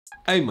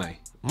Hey man,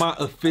 my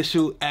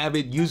official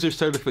Avid user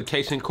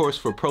certification course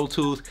for Pro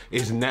Tools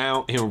is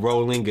now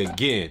enrolling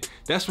again.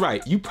 That's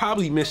right, you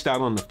probably missed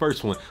out on the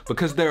first one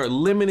because there are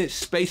limited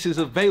spaces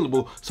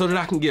available so that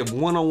I can give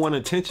one-on-one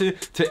attention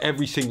to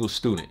every single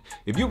student.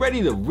 If you're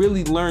ready to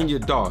really learn your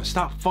DAW,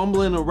 stop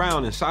fumbling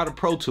around inside of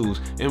Pro Tools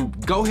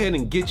and go ahead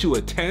and get you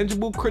a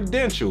tangible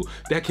credential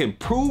that can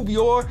prove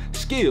your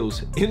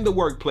skills in the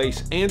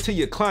workplace and to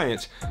your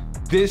clients,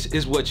 this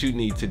is what you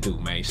need to do,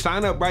 man.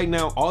 Sign up right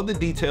now. All the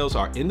details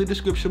are in the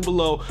description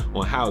below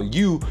on how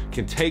you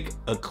can take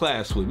a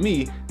class with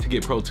me to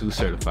get Pro Tools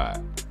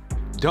certified.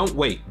 Don't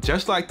wait.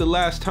 Just like the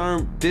last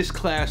term, this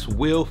class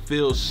will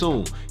fill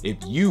soon. If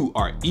you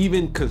are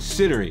even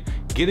considering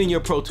getting your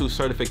Pro Tools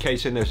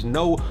certification, there's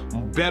no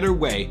better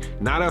way,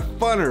 not a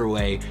funner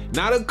way,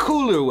 not a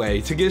cooler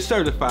way to get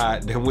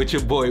certified than with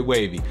your boy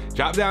Wavy.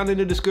 Drop down in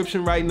the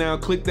description right now,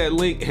 click that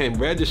link and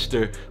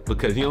register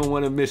because you don't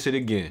want to miss it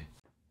again.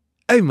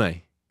 Hey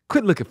man,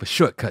 quit looking for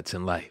shortcuts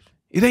in life.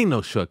 It ain't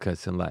no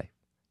shortcuts in life,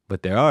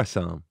 but there are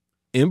some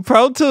in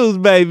Pro Tools,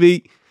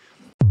 baby.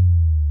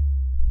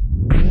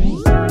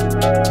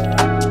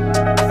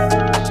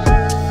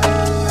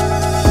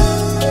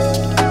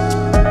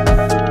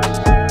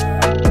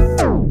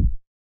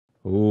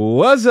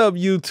 What's up,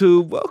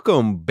 YouTube?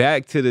 Welcome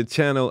back to the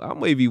channel. I'm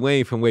Wavy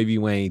Wayne from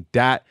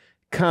Wavy.wav.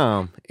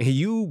 And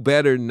you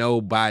better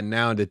know by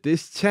now that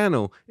this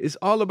channel is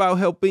all about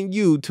helping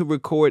you to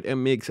record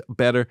and mix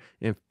better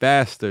and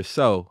faster.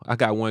 So I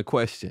got one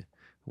question.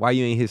 Why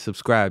you ain't hit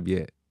subscribe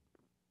yet?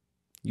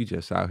 You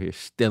just out here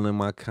stealing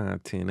my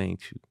content,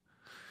 ain't you?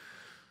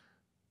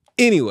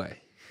 Anyway,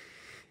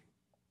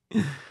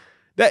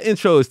 that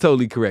intro is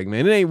totally correct,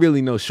 man. It ain't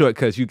really no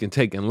shortcuts you can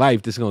take in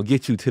life that's going to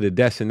get you to the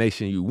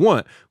destination you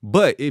want.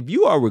 But if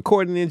you are a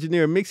recording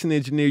engineer, mixing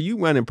engineer, you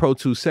running Pro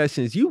Tools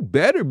sessions, you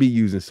better be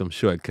using some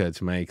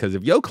shortcuts, man. Because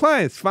if your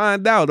clients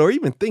find out or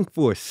even think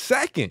for a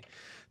second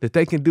that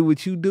they can do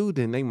what you do,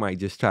 then they might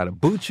just try to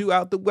boot you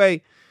out the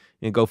way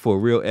and go for a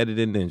real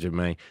editing ninja,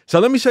 man. So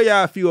let me show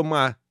y'all a few of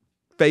my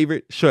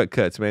favorite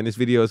shortcuts, man. This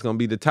video is going to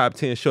be the top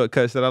 10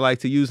 shortcuts that I like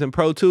to use in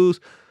Pro Tools.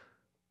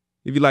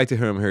 If you'd like to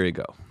hear them, here you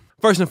go.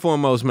 First and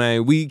foremost,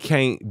 man, we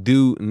can't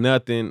do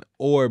nothing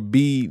or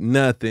be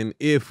nothing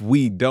if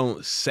we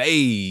don't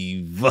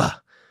save.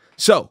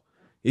 So,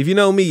 if you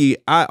know me,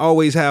 I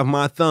always have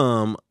my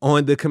thumb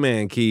on the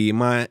command key,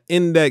 my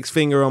index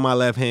finger on my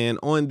left hand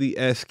on the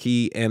S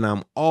key, and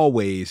I'm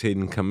always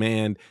hitting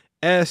Command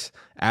S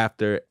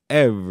after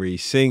every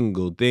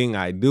single thing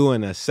I do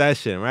in a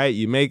session, right?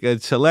 You make a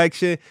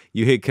selection,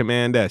 you hit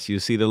Command S. You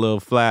see the little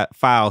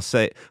file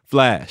say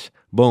flash.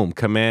 Boom,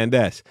 Command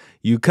S.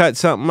 You cut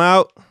something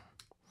out,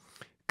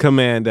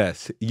 Command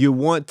S. You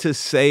want to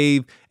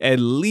save at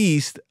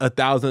least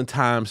 1,000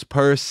 times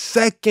per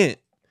second.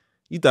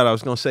 You thought I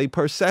was going to say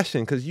per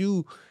session because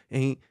you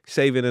ain't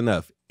saving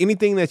enough.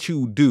 Anything that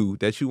you do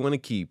that you want to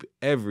keep,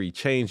 every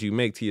change you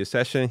make to your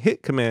session,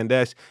 hit Command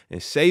S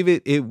and save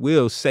it. It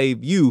will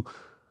save you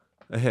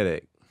a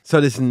headache. So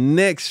this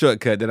next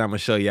shortcut that I'm going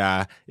to show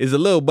y'all is a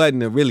little button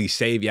to really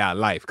save y'all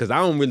life because I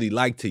don't really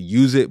like to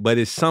use it, but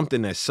it's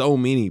something that so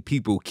many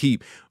people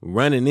keep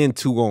running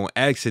into on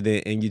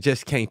accident and you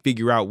just can't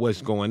figure out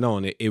what's going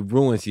on. It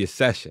ruins your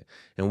session.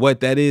 And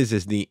what that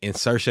is the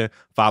insertion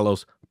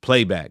follows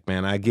playback,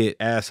 man. I get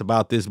asked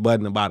about this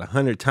button about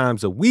 100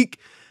 times a week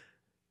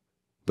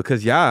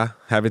because y'all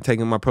haven't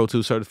taken my Pro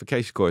Tools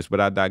certification course,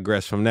 but I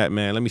digress from that,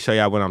 man. Let me show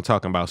y'all what I'm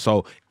talking about.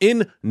 So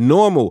in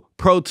normal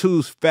Pro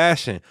Tools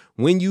fashion,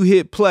 when you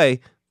hit play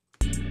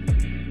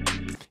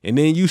and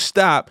then you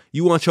stop,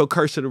 you want your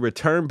cursor to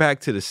return back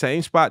to the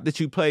same spot that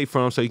you played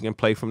from so you can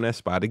play from that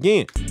spot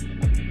again.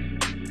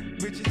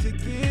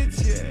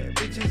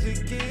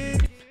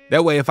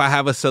 That way, if I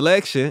have a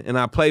selection and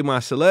I play my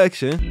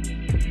selection,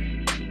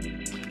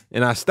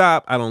 and I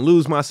stop, I don't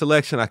lose my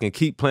selection. I can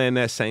keep playing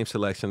that same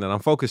selection that I'm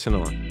focusing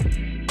on.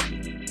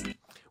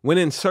 When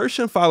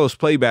insertion follows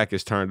playback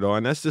is turned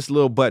on, that's this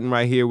little button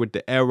right here with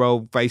the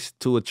arrow face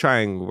to a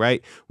triangle,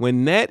 right?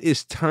 When that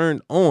is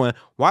turned on,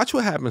 watch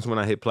what happens when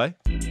I hit play.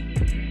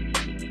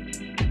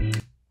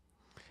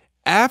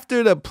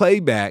 After the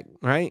playback,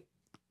 right,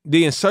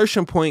 the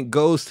insertion point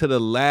goes to the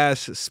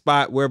last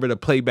spot wherever the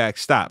playback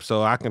stops.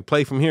 So I can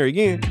play from here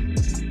again.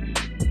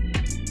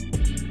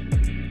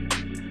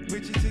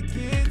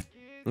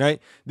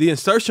 Right? The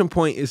insertion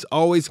point is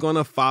always going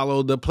to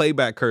follow the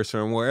playback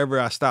cursor, and wherever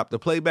I stop the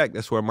playback,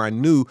 that's where my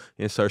new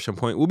insertion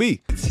point will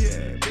be.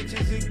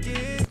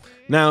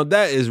 Now,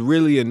 that is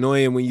really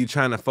annoying when you're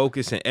trying to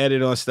focus and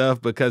edit on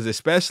stuff because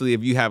especially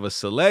if you have a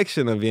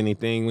selection of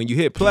anything, when you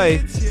hit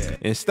play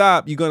and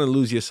stop, you're going to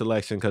lose your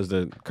selection because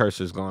the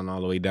cursor is going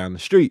all the way down the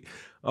street.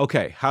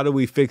 Okay, how do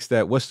we fix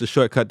that? What's the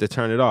shortcut to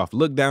turn it off?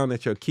 Look down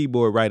at your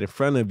keyboard right in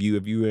front of you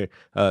if you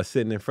were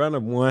sitting in front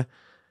of one.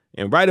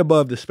 And right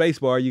above the space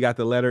bar, you got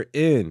the letter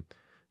N.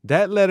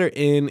 That letter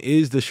N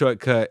is the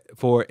shortcut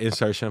for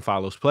insertion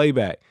follows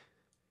playback.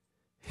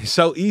 It's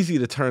so easy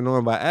to turn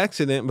on by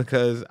accident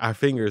because our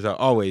fingers are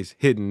always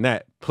hitting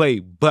that play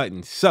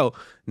button. So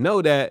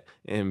know that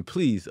and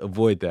please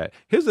avoid that.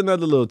 Here's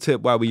another little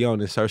tip while we on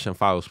insertion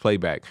follows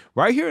playback.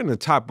 Right here in the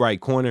top right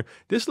corner,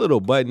 this little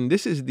button,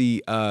 this is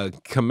the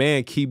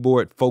command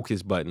keyboard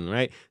focus button,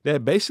 right?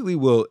 That basically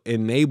will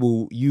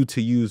enable you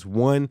to use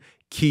one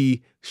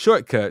key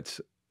shortcuts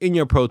in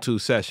your Pro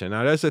Tools session.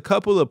 Now, there's a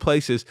couple of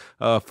places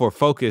for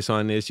focus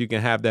on this. You can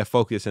have that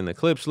focus in the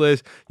clips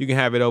list. You can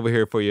have it over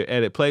here for your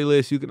edit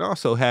playlist. You can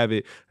also have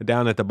it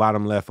down at the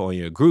bottom left on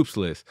your groups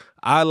list.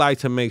 I like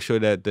to make sure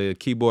that the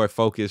keyboard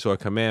focus or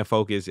command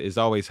focus is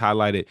always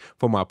highlighted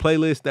for my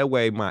playlist. That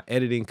way my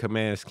editing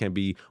commands can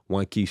be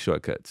one key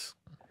shortcuts.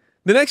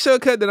 The next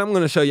shortcut that I'm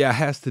going to show y'all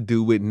has to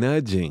do with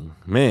nudging,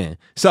 man.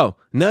 So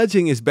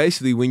nudging is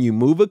basically when you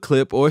move a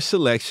clip or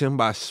selection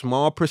by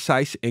small,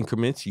 precise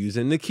increments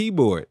using the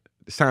keyboard.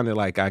 It sounded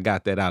like I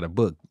got that out of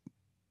book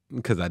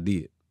because I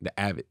did, the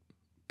Avid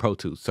Pro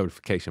Tools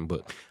certification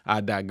book.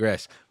 I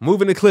digress.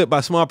 Moving the clip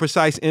by small,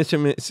 precise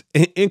increments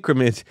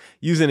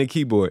using the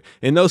keyboard.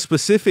 In those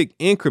specific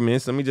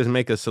increments, let me just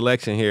make a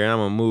selection here. And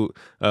I'm going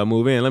to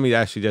move in. Let me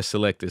actually just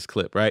select this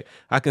clip, right?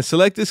 I can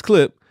select this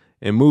clip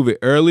and move it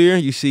earlier.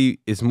 You see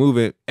it's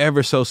moving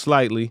ever so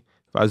slightly.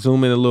 If I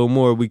zoom in a little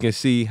more, we can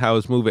see how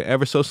it's moving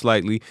ever so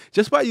slightly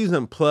just by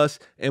using plus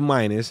and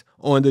minus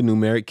on the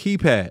numeric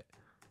keypad.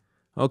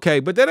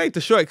 Okay, but that ain't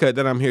the shortcut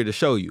that I'm here to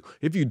show you.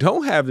 If you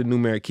don't have the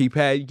numeric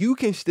keypad, you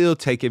can still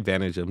take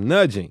advantage of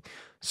nudging.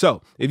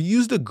 So if you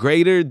use the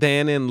greater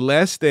than and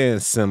less than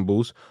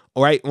symbols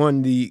right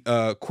on the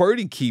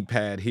QWERTY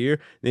keypad here,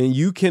 then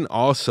you can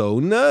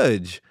also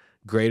nudge.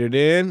 Greater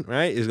than,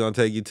 right, is going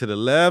to take you to the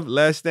left.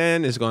 Less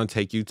than is going to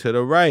take you to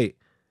the right.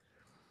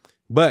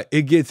 But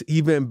it gets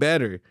even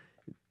better.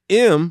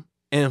 M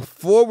and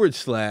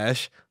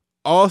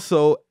 /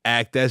 also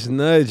act as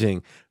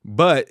nudging.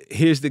 But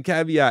here's the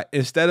caveat.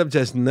 Instead of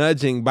just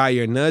nudging by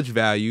your nudge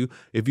value,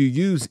 if you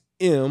use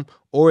M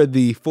or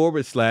the /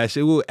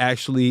 it will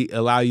actually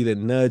allow you to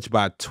nudge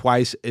by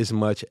twice as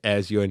much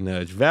as your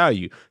nudge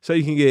value. So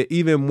you can get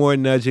even more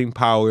nudging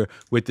power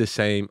with the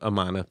same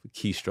amount of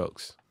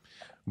keystrokes.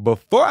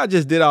 Before I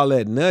just did all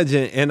that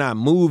nudging and I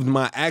moved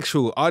my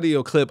actual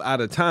audio clip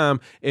out of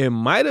time, it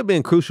might have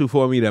been crucial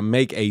for me to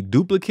make a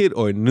duplicate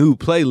or new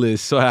playlist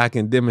so I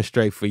can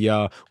demonstrate for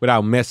y'all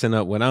without messing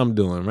up what I'm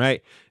doing,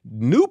 right?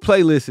 New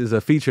playlist is a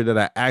feature that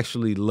I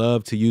actually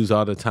love to use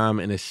all the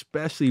time, and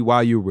especially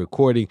while you're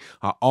recording,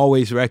 I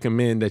always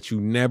recommend that you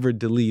never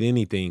delete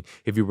anything.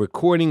 If you're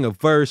recording a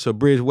verse or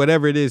bridge,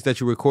 whatever it is that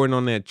you're recording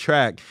on that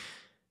track,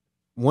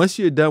 once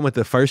you're done with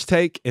the first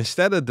take,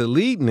 instead of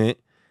deleting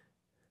it,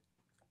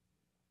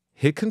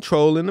 hit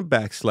Control and the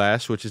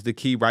 /, which is the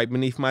key right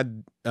beneath my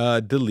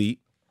delete,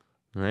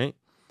 right?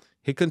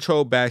 Hit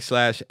Control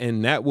 /,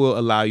 and that will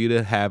allow you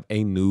to have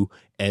a new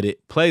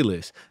edit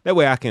playlist. That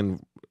way I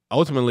can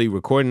ultimately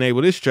record and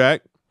enable this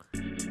track,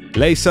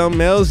 lay something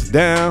else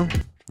down,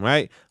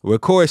 right?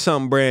 Record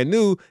something brand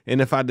new,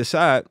 and if I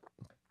decide,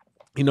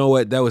 you know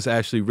what, that was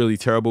actually really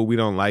terrible, we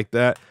don't like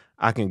that,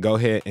 I can go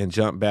ahead and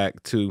jump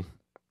back to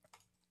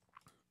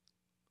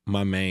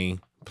my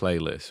main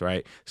playlist,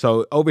 right?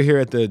 So over here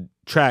at the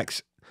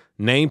tracks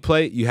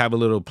nameplate, you have a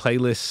little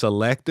playlist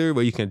selector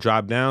where you can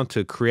drop down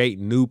to create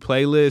new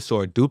playlists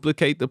or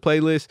duplicate the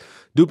playlist.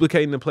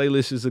 Duplicating the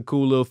playlist is a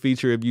cool little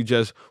feature if you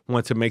just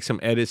want to make some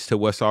edits to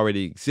what's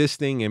already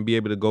existing and be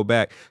able to go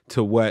back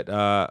to what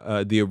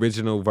the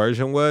original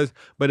version was.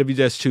 But if you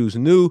just choose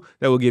new,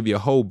 that will give you a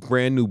whole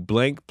brand new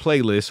blank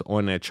playlist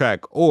on that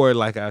track. Or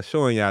like I was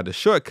showing y'all the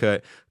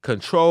shortcut,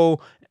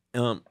 Control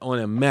on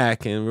a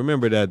Mac, and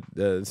remember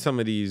that some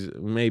of these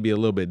may be a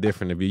little bit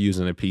different if you're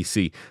using a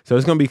PC. So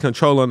it's going to be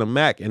Control on the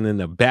Mac and then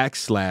the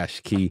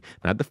 / key,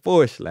 not the /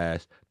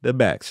 the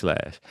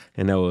 /,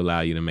 and that will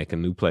allow you to make a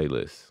new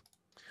playlist.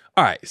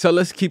 All right, so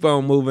let's keep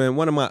on moving.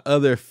 One of my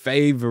other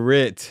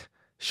favorite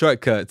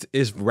shortcuts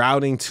is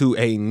routing to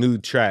a new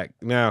track.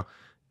 Now,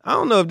 I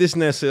don't know if this is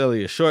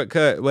necessarily a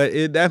shortcut, but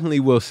it definitely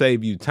will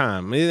save you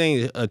time. It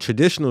ain't a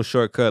traditional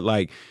shortcut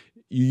like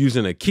you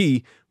using a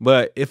key,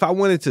 but if I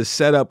wanted to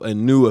set up a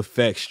new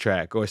effects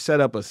track or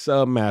set up a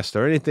submaster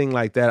or anything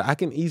like that, I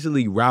can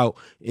easily route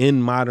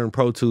in modern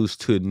Pro Tools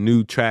to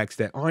new tracks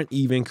that aren't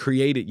even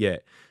created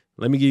yet.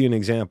 Let me give you an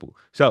example.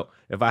 So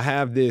if I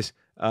have this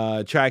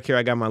track here,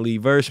 I got my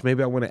lead verse,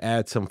 maybe I want to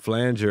add some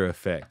flanger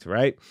effect,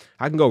 right?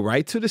 I can go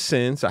right to the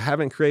sends. I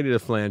haven't created a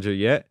flanger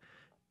yet.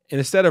 And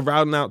instead of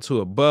routing out to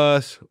a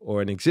bus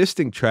or an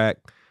existing track,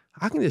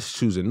 I can just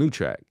choose a new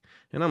track.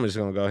 And I'm just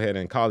going to go ahead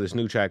and call this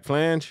new track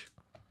flange.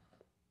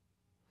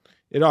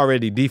 It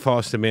already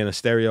defaults to being a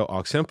stereo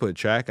aux input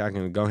track. I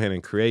can go ahead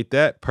and create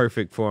that.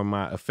 Perfect for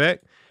my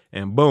effect.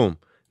 And boom.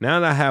 Now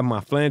that I have my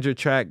flanger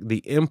track, the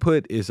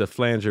input is a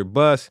flanger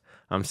bus.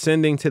 I'm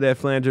sending to that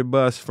flanger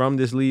bus from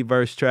this lead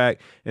verse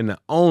track. And the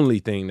only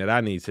thing that I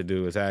need to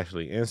do is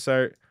actually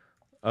insert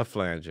a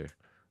flanger.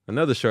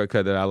 Another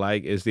shortcut that I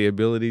like is the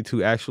ability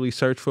to actually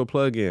search for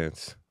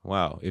plugins.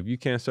 Wow. If you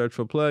can't search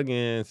for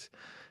plugins,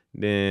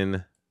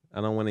 then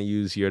I don't want to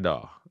use your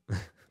DAW.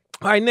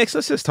 All right, next,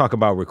 let's just talk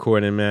about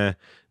recording, man.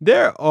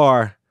 There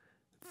are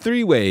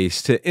 3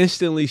 ways to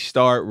instantly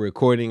start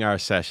recording our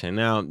session.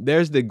 Now,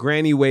 there's the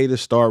granny way to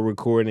start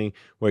recording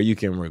where you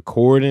can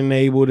record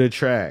enable the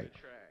track.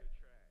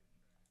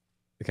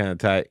 Kind of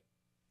tight.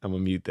 I'm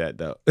gonna mute that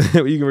though.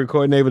 You can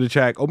record enable the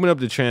track, open up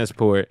the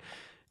transport,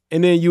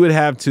 and then you would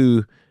have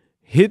to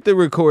hit the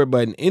record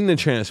button in the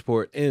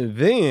transport and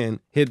then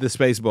hit the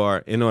space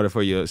bar in order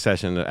for your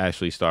session to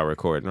actually start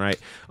recording, right?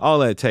 All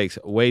that takes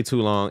way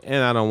too long,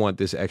 and I don't want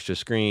this extra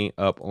screen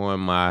up on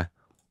my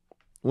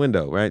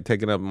window, right?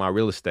 Taking up my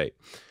real estate.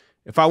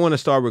 If I want to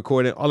start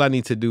recording, all I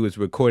need to do is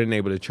record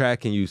enable the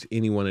track and use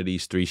any one of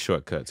these 3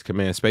 shortcuts.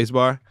 Command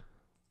spacebar,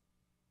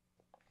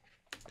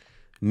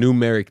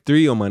 numeric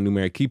 3 on my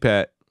numeric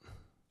keypad,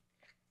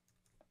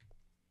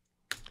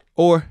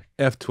 or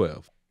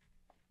F12.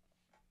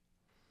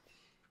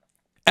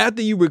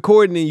 After you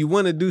recording and you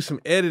want to do some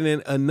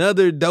editing,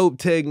 another dope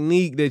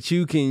technique that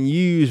you can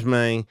use,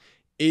 man,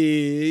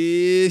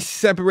 is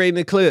separating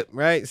the clip,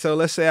 right? So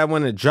let's say I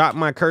want to drop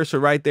my cursor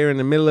right there in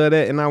the middle of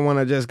that, and I want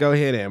to just go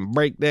ahead and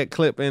break that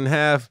clip in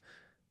half.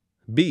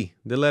 B,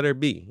 the letter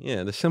B.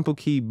 Yeah, the simple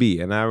key B.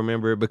 And I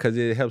remember it because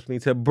it helps me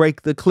to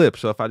break the clip.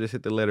 So if I just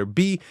hit the letter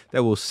B,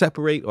 that will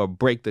separate or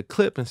break the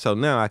clip. And so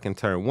now I can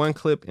turn one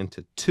clip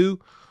into 2,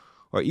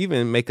 or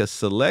even make a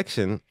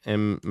selection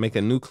and make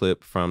a new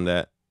clip from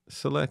that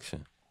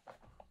selection.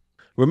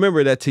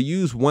 Remember that to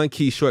use one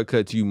key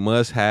shortcuts, you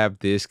must have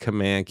this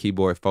command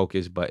keyboard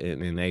focus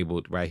button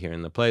enabled right here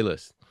in the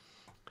playlist.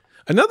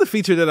 Another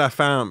feature that I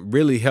found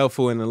really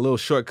helpful and a little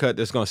shortcut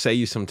that's going to save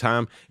you some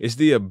time is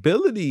the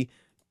ability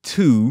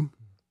to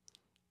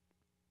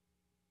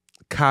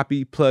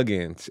copy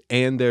plugins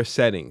and their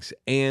settings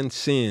and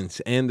synths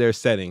and their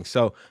settings.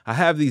 So I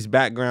have these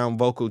background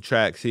vocal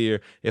tracks here.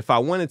 If I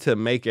wanted to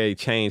make a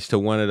change to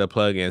one of the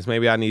plugins,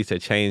 maybe I need to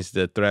change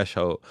the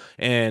threshold,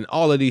 and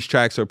all of these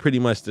tracks are pretty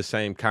much the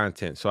same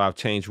content. So I've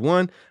changed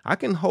one. I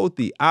can hold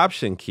the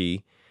Option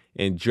key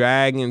and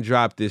drag and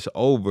drop this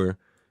over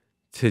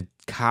to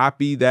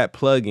copy that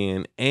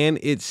plugin and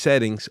its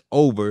settings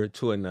over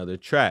to another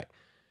track.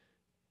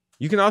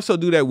 You can also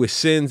do that with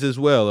synths as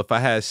well. If I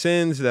had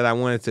synths that I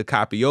wanted to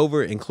copy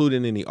over,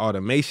 including any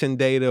automation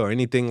data or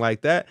anything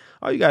like that,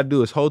 all you gotta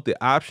do is hold the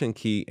Option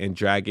key and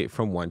drag it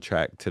from one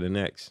track to the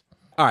next.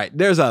 All right,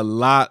 there's a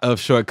lot of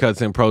shortcuts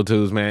in Pro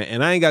Tools, man,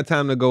 and I ain't got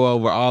time to go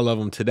over all of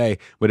them today.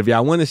 But if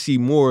y'all want to see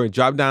more,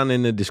 drop down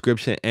in the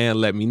description and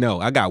let me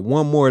know. I got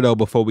one more though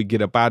before we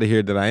get up out of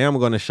here that I am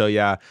going to show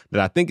y'all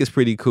that I think is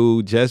pretty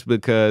cool, just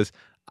because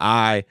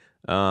I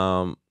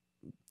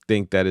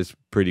think that is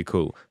pretty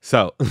cool.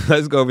 So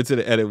let's go over to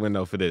the edit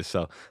window for this.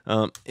 So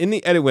in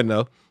the edit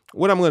window,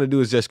 what I'm going to do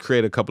is just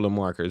create a couple of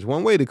markers.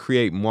 One way to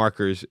create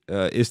markers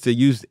is to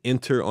use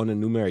enter on the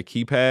numeric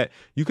keypad.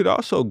 You could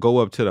also go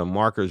up to the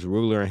markers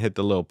ruler and hit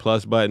the little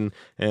plus button.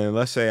 And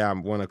let's say I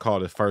want to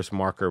call the first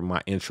marker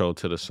my intro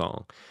to the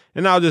song.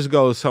 And I'll just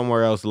go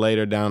somewhere else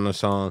later down the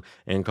song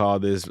and call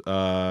this,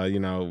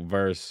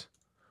 verse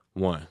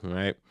 1,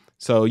 right?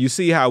 So you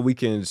see how we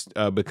can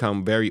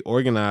become very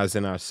organized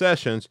in our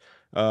sessions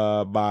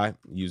by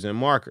using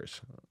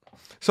markers.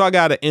 So I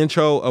got an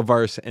intro, a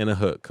verse, and a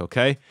hook,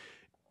 okay?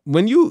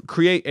 When you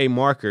create a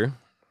marker,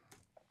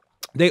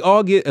 they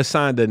all get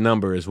assigned a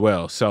number as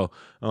well. So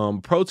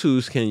Pro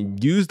Tools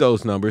can use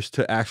those numbers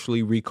to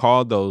actually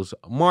recall those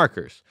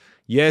markers.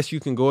 Yes, you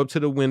can go up to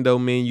the window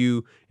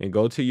menu and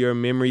go to your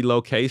memory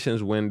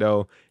locations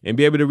window and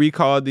be able to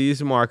recall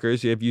these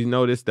markers. If you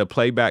notice, the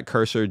playback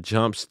cursor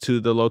jumps to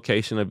the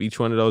location of each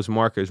one of those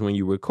markers when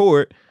you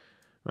record,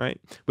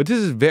 right? But this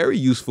is very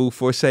useful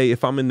for, say,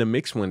 if I'm in the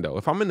mix window.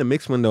 If I'm in the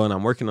mix window and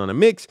I'm working on a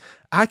mix,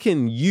 I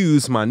can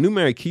use my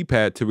numeric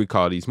keypad to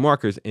recall these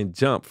markers and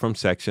jump from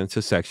section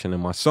to section in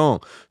my song.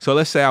 So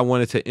let's say I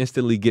wanted to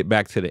instantly get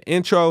back to the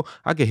intro.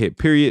 I could hit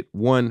period,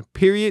 1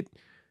 period.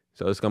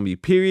 So it's going to be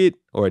period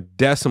or a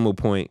decimal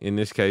point. In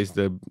this case,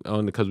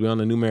 because we're on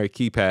the numeric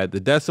keypad,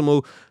 the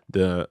decimal,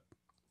 the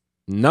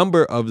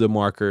number of the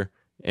marker,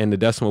 and the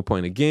decimal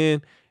point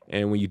again.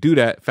 And when you do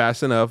that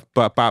fast enough,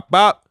 bop, bop,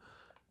 bop,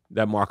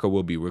 that marker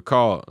will be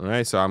recalled. All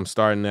right, so I'm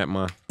starting at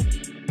my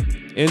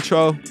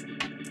intro.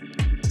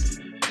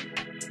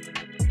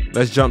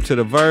 Let's jump to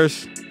the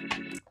verse.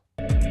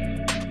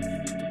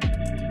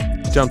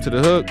 Jump to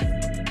the hook.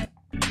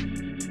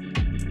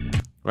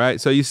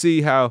 Right, so you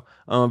see how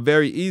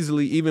very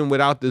easily, even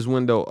without this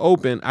window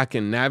open, I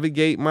can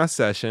navigate my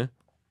session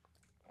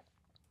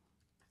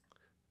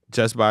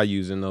just by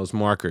using those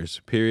markers.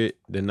 Period,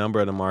 the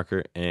number of the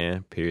marker,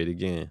 and period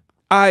again.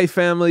 All right,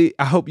 family,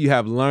 I hope you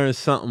have learned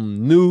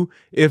something new.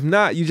 If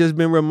not, you just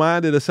been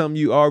reminded of something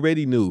you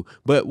already knew.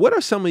 But what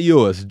are some of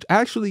yours?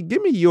 Actually,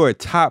 give me your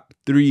top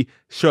 3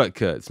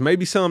 shortcuts.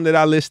 Maybe some that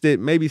I listed,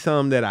 maybe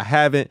some that I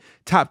haven't.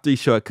 Top 3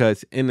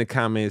 shortcuts in the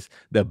comments.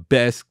 The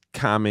best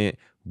comment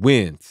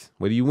wins.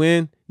 What do you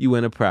win? You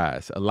win a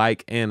prize, a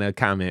like and a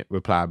comment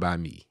replied by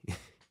me.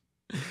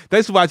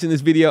 Thanks for watching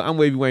this video. I'm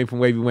Wavy Wayne from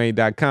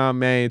WavyWayne.com,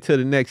 man. Until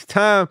the next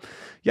time,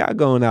 y'all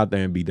going out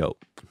there and be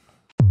dope.